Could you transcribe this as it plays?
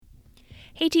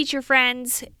Hey teacher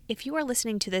friends, if you are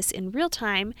listening to this in real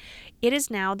time, it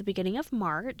is now the beginning of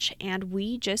March and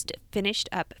we just finished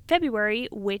up February,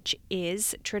 which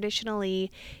is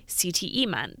traditionally CTE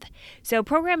month. So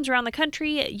programs around the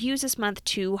country use this month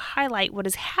to highlight what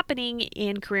is happening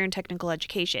in career and technical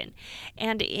education.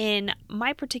 And in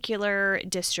my particular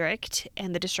district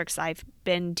and the districts I've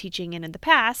been teaching in the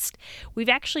past, we've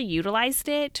actually utilized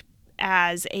it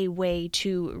as a way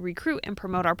to recruit and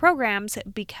promote our programs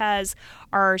because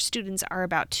our students are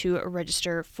about to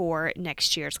register for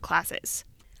next year's classes.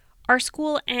 Our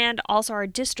school and also our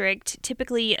district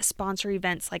typically sponsor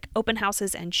events like open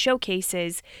houses and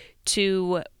showcases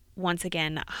to once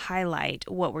again highlight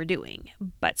what we're doing.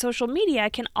 But social media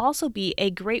can also be a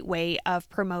great way of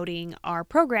promoting our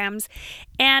programs,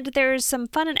 and there's some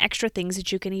fun and extra things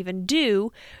that you can even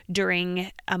do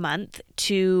during a month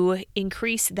to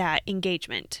increase that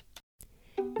engagement.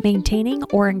 Maintaining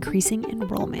or increasing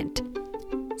enrollment,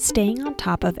 staying on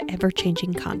top of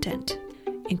ever-changing content,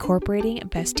 incorporating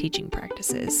best teaching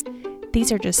practices.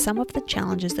 These are just some of the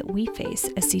challenges that we face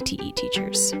as CTE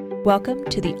teachers. Welcome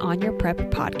to the On Your Prep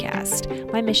podcast.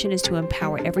 My mission is to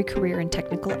empower every career and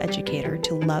technical educator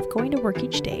to love going to work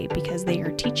each day because they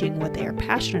are teaching what they are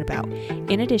passionate about,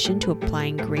 in addition to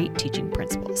applying great teaching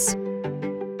principles.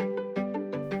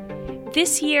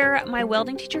 This year, my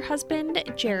welding teacher husband,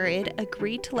 Jared,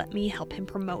 agreed to let me help him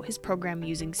promote his program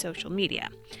using social media.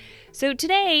 So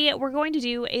today, we're going to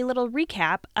do a little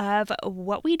recap of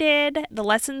what we did, the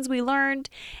lessons we learned,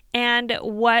 and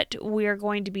what we're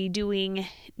going to be doing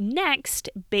next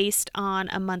based on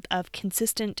a month of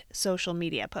consistent social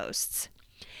media posts.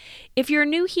 If you're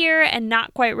new here and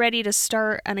not quite ready to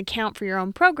start an account for your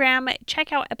own program,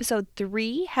 check out episode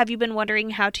 3. Have you been wondering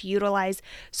how to utilize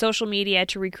social media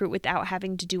to recruit without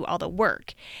having to do all the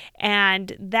work?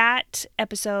 And that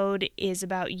episode is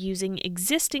about using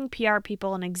existing PR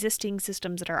people and existing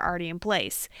systems that are already in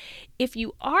place. If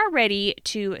you are ready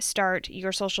to start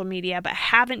your social media but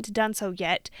haven't done so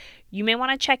yet, you may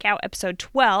want to check out episode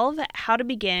 12, How to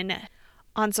Begin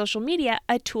on Social Media,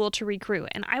 a Tool to Recruit.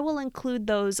 And I will include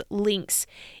those links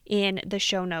in the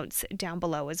show notes down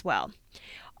below as well.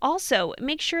 Also,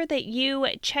 make sure that you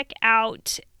check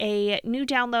out a new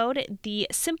download, the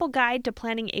Simple Guide to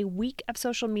Planning a Week of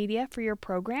Social Media for your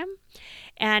program.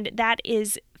 And that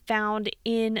is found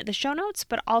in the show notes,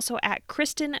 but also at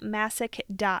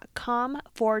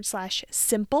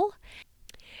kristenmasick.com/simple.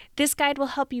 This guide will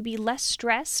help you be less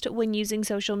stressed when using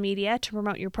social media to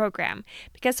promote your program,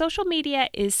 because social media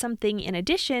is something in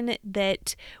addition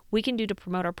that we can do to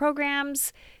promote our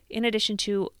programs in addition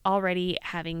to already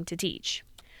having to teach.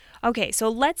 Okay, so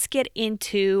let's get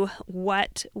into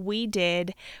what we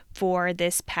did for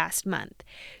this past month.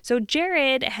 So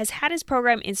Jared has had his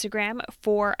program Instagram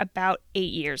for about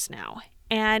 8 years now.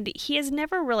 And he has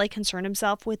never really concerned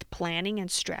himself with planning and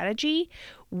strategy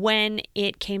when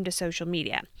it came to social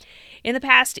media. In the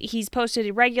past, he's posted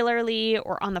irregularly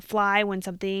or on the fly when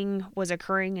something was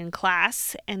occurring in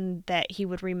class and that he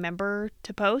would remember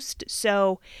to post.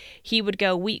 So he would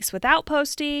go weeks without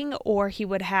posting, or he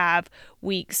would have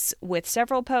weeks with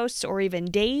several posts, or even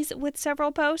days with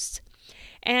several posts.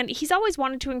 And he's always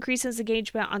wanted to increase his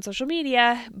engagement on social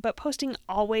media, but posting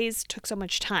always took so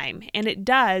much time. And it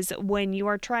does when you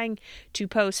are trying to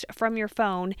post from your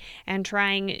phone and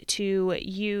trying to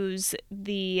use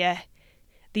the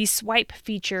swipe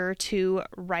feature to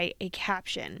write a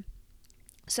caption.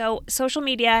 So social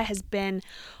media has been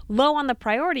low on the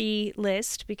priority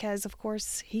list because, of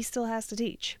course, he still has to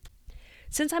teach.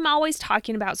 Since I'm always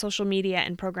talking about social media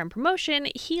and program promotion,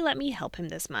 he let me help him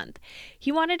this month. He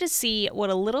wanted to see what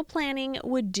a little planning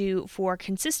would do for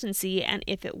consistency and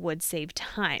if it would save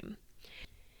time.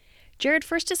 Jared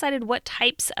first decided what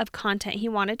types of content he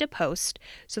wanted to post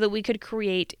so that we could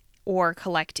create or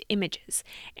collect images.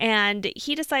 And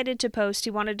he wanted to post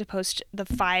the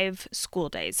 5 school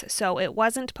days. So it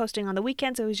wasn't posting on the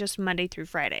weekends, it was just Monday through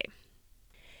Friday.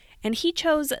 And he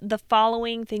chose the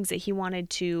following things that he wanted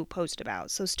to post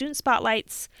about. So student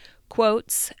spotlights,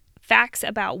 quotes, facts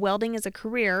about welding as a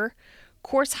career,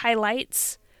 course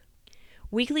highlights,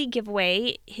 weekly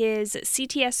giveaway, his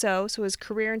CTSO, so his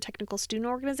Career and Technical Student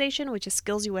Organization, which is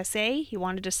Skills USA. He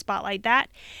wanted to spotlight that.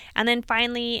 And then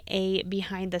finally, a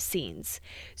behind the scenes.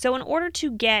 So in order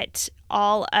to get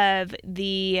all of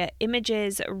the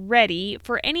images ready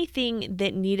for anything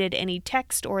that needed any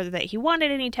text or that he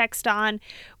wanted any text on,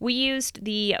 we used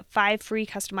the 5 free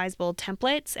customizable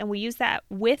templates, and we used that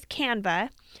with Canva.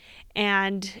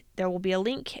 And there will be a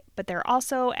link, but they're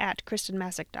also at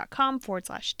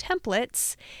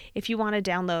kristenmasick.com/templates if you want to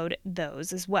download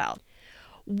those as well.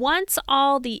 Once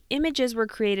all the images were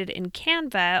created in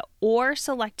Canva or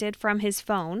selected from his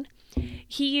phone,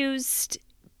 he used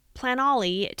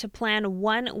Planoly to plan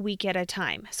 1 week at a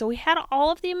time. So we had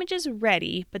all of the images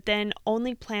ready, but then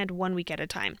only planned 1 week at a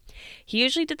time. He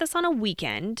usually did this on a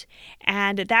weekend,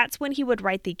 and that's when he would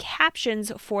write the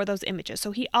captions for those images.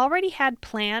 So he already had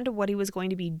planned what he was going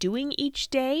to be doing each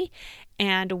day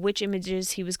and which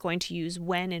images he was going to use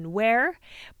when and where,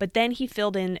 but then he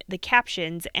filled in the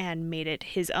captions and made it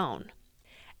his own.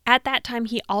 At that time,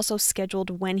 he also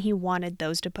scheduled when he wanted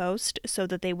those to post so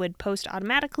that they would post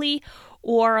automatically,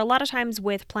 or a lot of times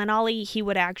with Planoly, he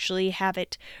would actually have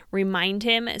it remind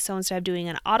him. So instead of doing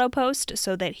an auto post,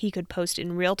 so that he could post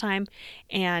in real time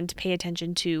and pay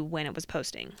attention to when it was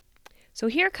posting. So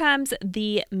here comes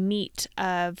the meat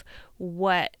of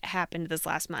what happened this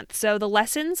last month. So the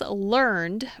lessons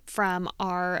learned from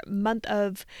our month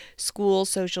of school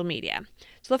social media.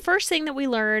 So the first thing that we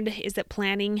learned is that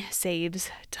planning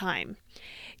saves time.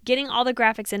 Getting all the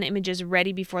graphics and images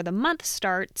ready before the month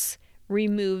starts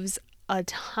removes a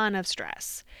ton of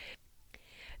stress.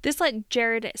 This let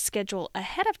Jared schedule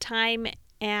ahead of time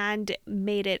and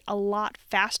made it a lot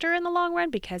faster in the long run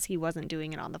because he wasn't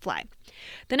doing it on the fly.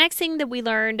 The next thing that we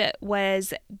learned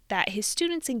was that his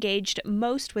students engaged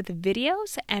most with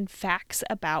videos and facts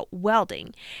about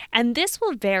welding. And this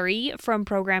will vary from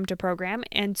program to program,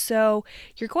 and so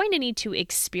you're going to need to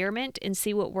experiment and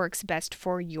see what works best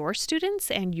for your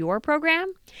students and your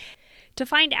program. To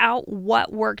find out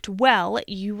what worked well,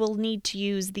 you will need to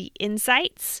use the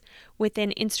insights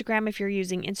within Instagram if you're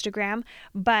using Instagram.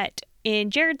 But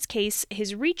in Jared's case,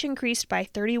 his reach increased by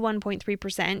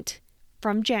 31.3%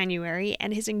 from January,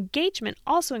 and his engagement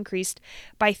also increased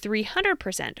by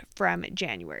 300% from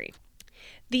January.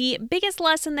 The biggest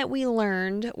lesson that we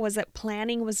learned was that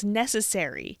planning was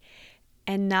necessary.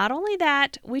 And not only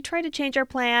that, we tried to change our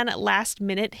plan last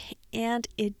minute and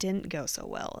it didn't go so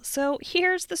well. So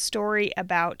here's the story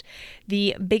about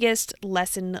the biggest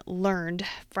lesson learned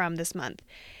from this month.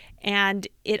 And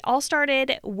it all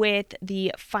started with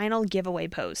the final giveaway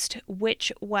post,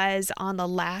 which was on the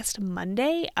last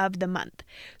Monday of the month.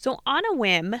 So on a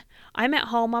whim, I'm at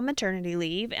home on maternity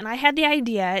leave, and I had the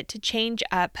idea to change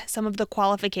up some of the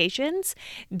qualifications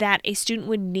that a student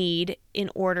would need in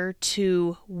order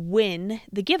to win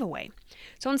the giveaway.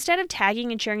 So instead of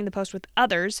tagging and sharing the post with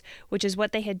others, which is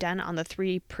what they had done on the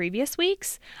 3 previous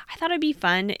weeks, I thought it'd be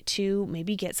fun to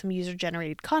maybe get some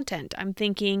user-generated content. I'm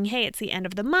thinking, hey, it's the end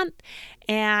of the month,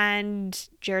 and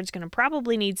Jared's going to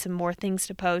probably need some more things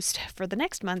to post for the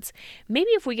next months. Maybe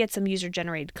if we get some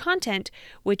user-generated content,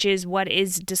 which is what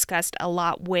is discussed a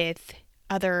lot with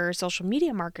other social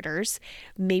media marketers,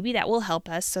 maybe that will help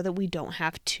us so that we don't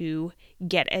have to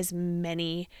get as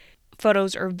many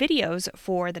photos or videos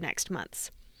for the next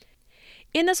months.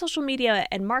 In the social media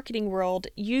and marketing world,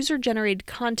 user-generated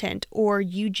content, or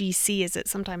UGC as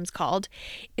it's sometimes called,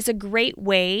 is a great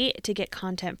way to get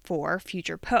content for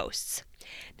future posts.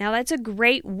 Now, that's a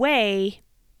great way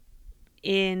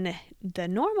in the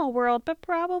normal world, but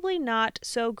probably not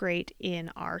so great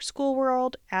in our school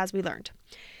world, as we learned.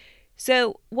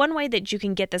 So one way that you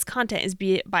can get this content is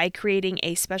by creating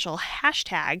a special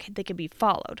hashtag that can be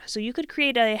followed. So you could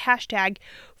create a hashtag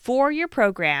for your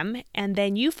program, and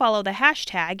then you follow the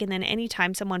hashtag, and then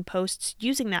anytime someone posts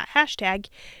using that hashtag,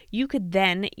 you could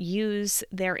then use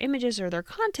their images or their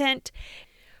content,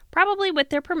 probably with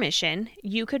their permission.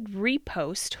 You could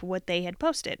repost what they had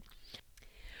posted.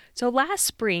 So last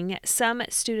spring, some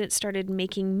students started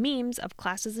making memes of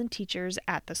classes and teachers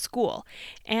at the school.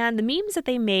 And the memes that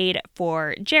they made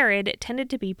for Jared tended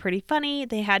to be pretty funny.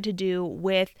 They had to do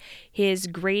with his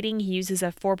grading. He uses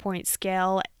a 4-point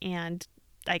scale and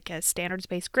like a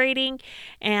standards-based grading,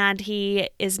 and he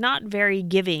is not very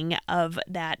giving of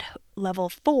that level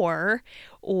 4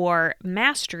 or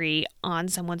mastery on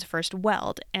someone's first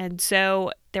weld. And so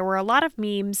there were a lot of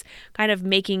memes kind of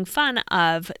making fun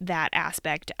of that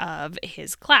aspect of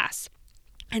his class.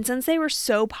 And since they were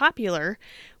so popular,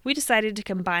 we decided to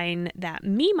combine that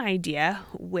meme idea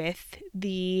with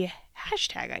the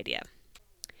hashtag idea.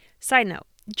 Side note,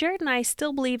 Jared and I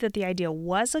still believe that the idea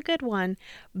was a good one,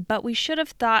 but we should have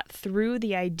thought through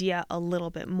the idea a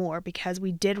little bit more because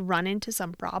we did run into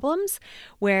some problems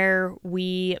where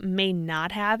we may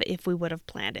not have if we would have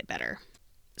planned it better.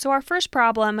 So our first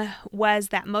problem was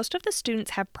that most of the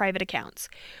students have private accounts,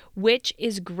 which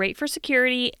is great for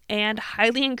security and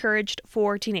highly encouraged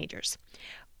for teenagers.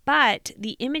 But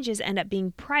the images end up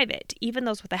being private, even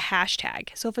those with a hashtag.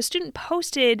 So if a student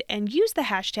posted and used the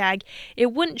hashtag,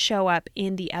 it wouldn't show up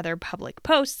in the other public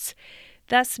posts,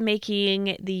 thus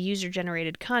making the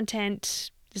user-generated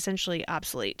content essentially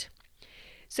obsolete.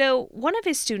 So one of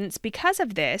his students, because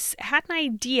of this, had an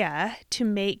idea to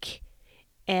make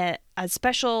a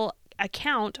special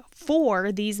account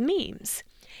for these memes.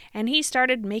 And he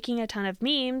started making a ton of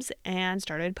memes and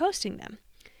started posting them.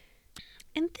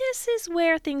 And this is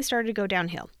where things started to go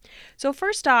downhill. So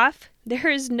first off, there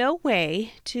is no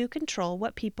way to control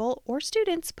what people or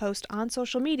students post on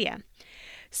social media.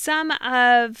 Some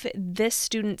of this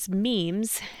student's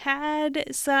memes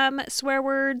had some swear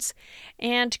words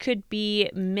and could be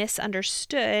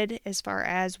misunderstood as far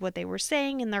as what they were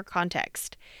saying in their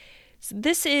context. So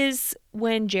this is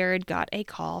when Jared got a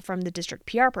call from the district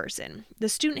PR person. The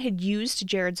student had used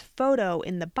Jared's photo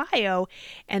in the bio,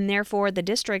 and therefore the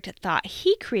district thought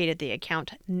he created the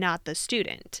account, not the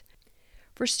student.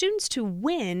 For students to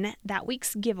win that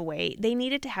week's giveaway, they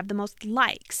needed to have the most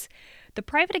likes. The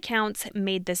private accounts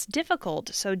made this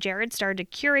difficult, so Jared started to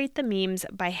curate the memes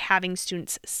by having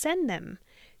students send them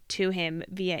to him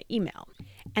via email.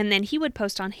 And then he would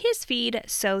post on his feed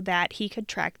so that he could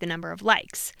track the number of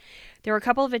likes. There were a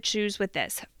couple of issues with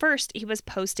this. First, he was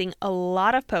posting a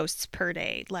lot of posts per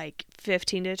day, like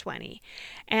 15 to 20,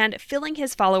 and filling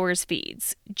his followers'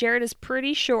 feeds. Jared is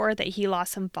pretty sure that he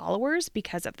lost some followers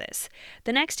because of this.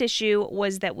 The next issue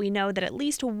was that we know that at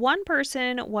least one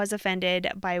person was offended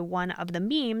by one of the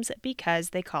memes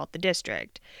because they called the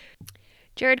district.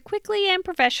 Jared quickly and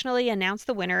professionally announced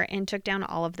the winner and took down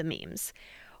all of the memes.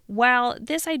 While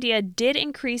this idea did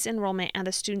increase enrollment and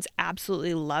the students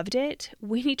absolutely loved it,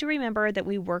 we need to remember that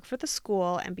we work for the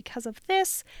school, and because of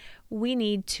this, we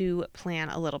need to plan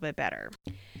a little bit better.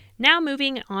 Now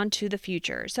moving on to the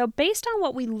future. So based on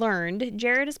what we learned,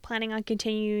 Jared is planning on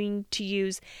continuing to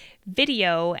use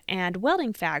video and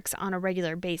welding facts on a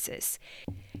regular basis.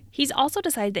 He's also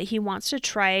decided that he wants to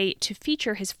try to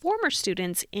feature his former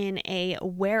students in a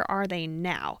Where Are They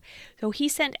Now? So he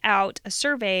sent out a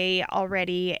survey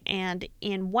already, and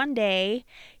in one day,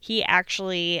 he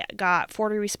actually got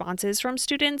 40 responses from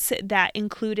students that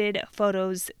included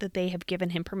photos that they have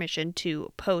given him permission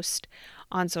to post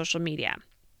on social media.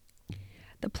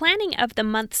 The planning of the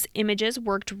month's images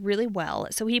worked really well,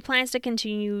 so he plans to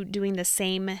continue doing the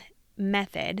same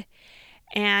method.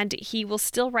 And he will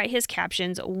still write his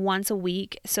captions once a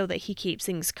week so that he keeps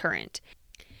things current.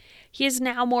 He is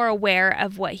now more aware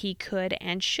of what he could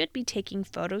and should be taking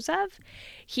photos of.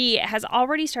 He has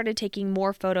already started taking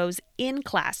more photos in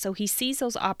class, so he sees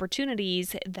those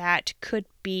opportunities that could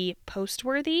be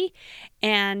post-worthy,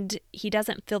 and he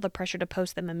doesn't feel the pressure to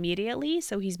post them immediately,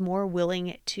 so he's more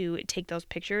willing to take those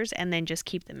pictures and then just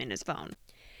keep them in his phone.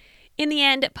 In the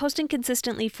end, posting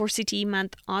consistently for CTE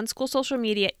month on school social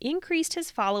media increased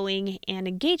his following and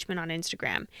engagement on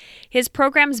Instagram. His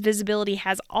program's visibility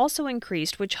has also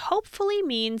increased, which hopefully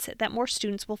means that more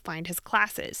students will find his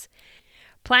classes.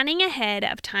 Planning ahead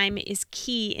of time is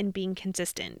key in being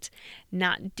consistent.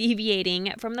 Not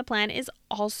deviating from the plan is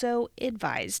also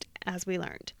advised, as we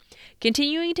learned.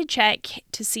 Continuing to check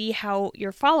to see how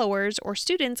your followers or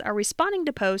students are responding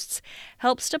to posts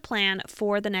helps to plan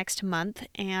for the next month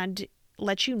and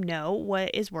let you know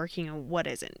what is working and what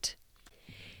isn't.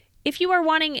 If you are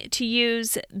wanting to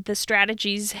use the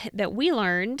strategies that we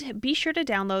learned, be sure to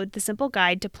download the simple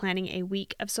guide to planning a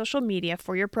week of social media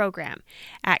for your program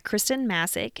at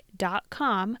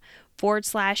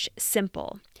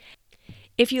kristenmasick.com/simple.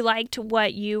 If you liked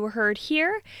what you heard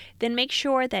here, then make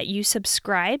sure that you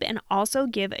subscribe and also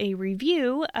give a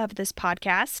review of this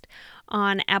podcast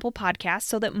on Apple Podcasts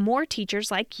so that more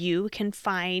teachers like you can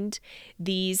find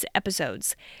these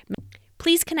episodes.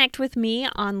 Please connect with me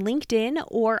on LinkedIn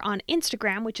or on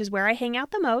Instagram, which is where I hang out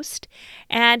the most,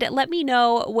 and let me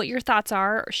know what your thoughts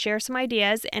are, share some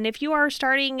ideas, and if you are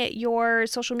starting your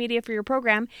social media for your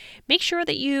program, make sure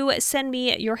that you send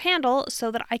me your handle so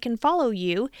that I can follow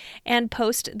you and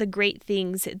post the great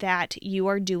things that you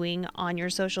are doing on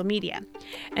your social media.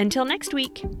 Until next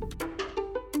week.